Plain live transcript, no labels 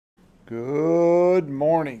Good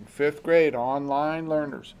morning, 5th grade online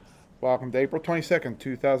learners. Welcome to April 22nd,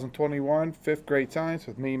 2021, 5th grade science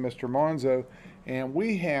with me, Mr. Monzo, and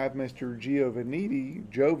we have Mr.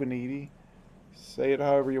 Giovanni, say it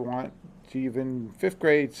however you want, even 5th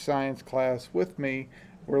grade science class with me.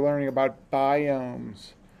 We're learning about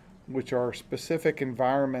biomes, which are specific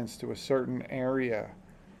environments to a certain area.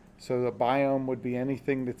 So the biome would be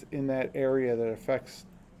anything that's in that area that affects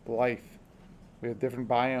life. We have different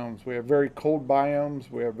biomes. We have very cold biomes.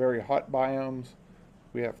 We have very hot biomes.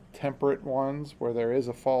 We have temperate ones where there is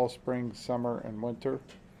a fall, spring, summer, and winter.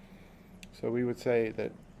 So we would say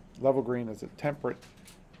that level green is a temperate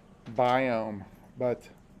biome. But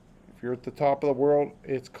if you're at the top of the world,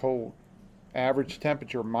 it's cold. Average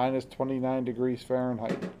temperature, minus 29 degrees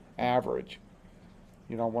Fahrenheit. Average.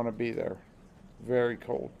 You don't want to be there. Very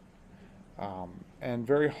cold. And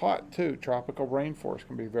very hot too. Tropical rainforest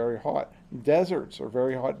can be very hot. Deserts are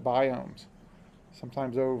very hot biomes,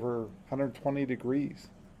 sometimes over 120 degrees.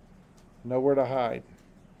 Nowhere to hide.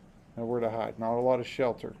 Nowhere to hide. Not a lot of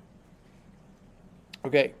shelter.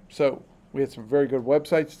 Okay, so we had some very good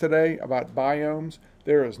websites today about biomes.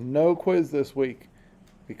 There is no quiz this week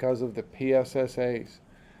because of the PSSAs.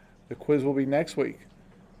 The quiz will be next week.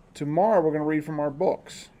 Tomorrow we're going to read from our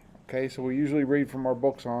books. Okay, so we usually read from our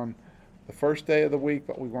books on the first day of the week,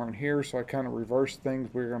 but we weren't here, so I kind of reversed things.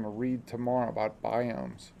 We're going to read tomorrow about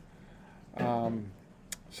biomes.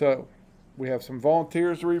 So we have some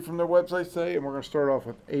volunteers to read from their website today, and we're going to start off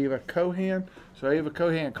with Ava Cohan. So Ava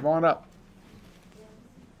Cohan, come on up.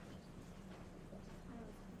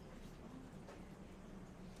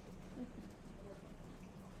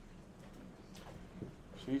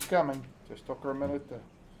 She's coming. Just took her a minute to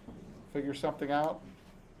figure something out.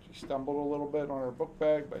 She stumbled a little bit on her book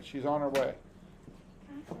bag, but she's on her way.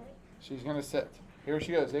 She's going to sit. Here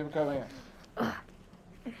she goes. Ava, come in.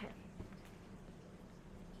 Okay.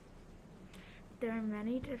 There are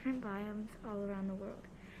many different biomes all around the world.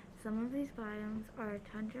 Some of these biomes are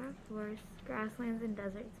tundra, forests, grasslands, and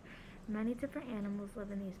deserts. Many different animals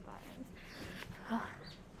live in these biomes.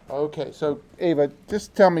 Okay, so Ava,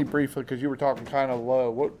 just tell me briefly, because you were talking kind of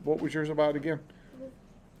low. What was yours about again?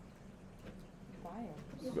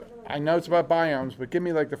 I know it's about biomes, but give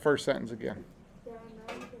me like the first sentence again. There are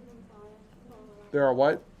many different biomes all around. There are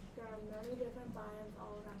what? There are many different biomes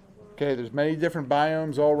all around the world. Okay, there's many different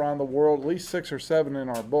biomes all around the world, at least 6 or 7 in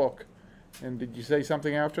our book. And did you say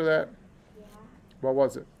something after that? Yeah. What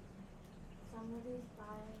was it? Some of these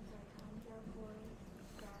biomes are tundra, forests,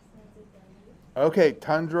 grasslands, and deserts. Okay,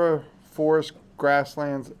 tundra, forest,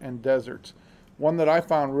 grasslands, and deserts. One that I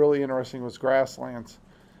found really interesting was grasslands.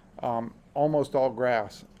 Almost all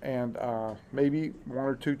grass, and maybe 1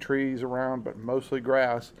 or 2 trees around, but mostly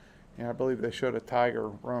grass. And I believe they showed a tiger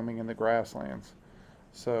roaming in the grasslands.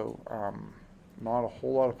 So not a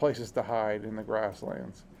whole lot of places to hide in the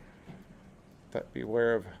grasslands.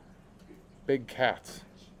 Beware of big cats.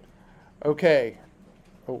 Okay.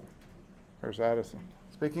 Oh, there's Addison.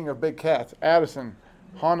 Speaking of big cats, Addison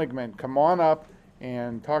Honigman, come on up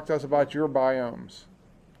and talk to us about your biomes.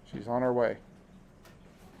 She's on her way.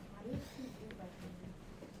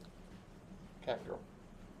 Cat girl.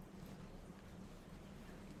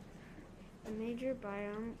 A major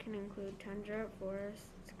biome can include tundra, forests,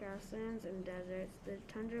 grasslands, and deserts. The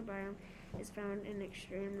tundra biome is found in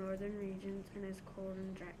extreme northern regions and is cold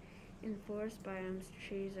and dry. In forest biomes,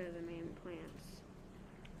 trees are the main plants.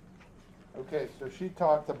 Okay, so she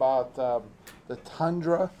talked about the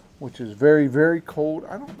tundra, which is very, very cold.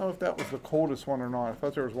 I don't know if that was the coldest one or not. I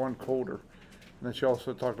thought there was one colder. And then she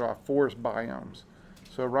also talked about forest biomes.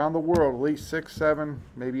 So around the world, at least 6, 7,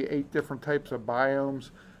 maybe 8 different types of biomes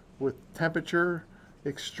with temperature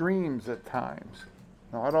extremes at times.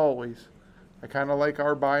 Not always. I kind of like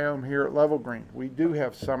our biome here at Level Green. We do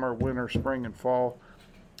have summer, winter, spring, and fall.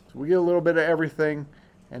 So we get a little bit of everything,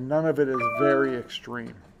 and none of it is very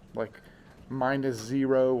extreme, like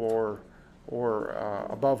 -0 or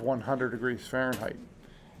above 100 degrees Fahrenheit.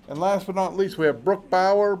 And last but not least, we have Brooke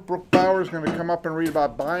Bauer. Brooke Bauer is going to come up and read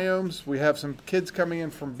about biomes. We have some kids coming in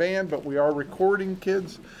from band, but we are recording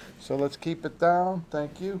kids, so let's keep it down.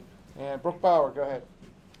 Thank you. And Brooke Bauer, go ahead.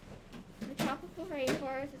 The tropical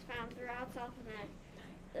rainforest is found throughout South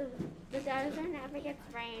America. The desert never gets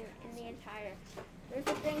rain in the entire. There's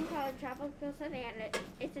a thing called tropical savanna.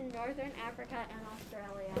 It's in northern Africa and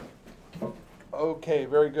Australia. Okay,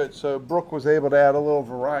 very good. So Brooke was able to add a little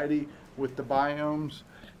variety with the biomes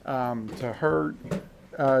to her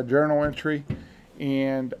journal entry.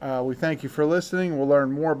 And we thank you for listening. We'll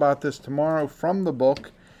learn more about this tomorrow from the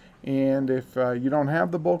book. And if you don't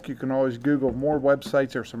have the book, you can always Google more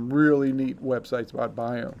websites. There's some really neat websites about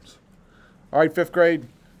biomes. All right, fifth grade,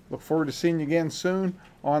 look forward to seeing you again soon,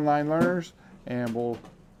 online learners, and we'll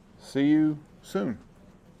see you soon.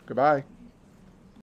 Goodbye.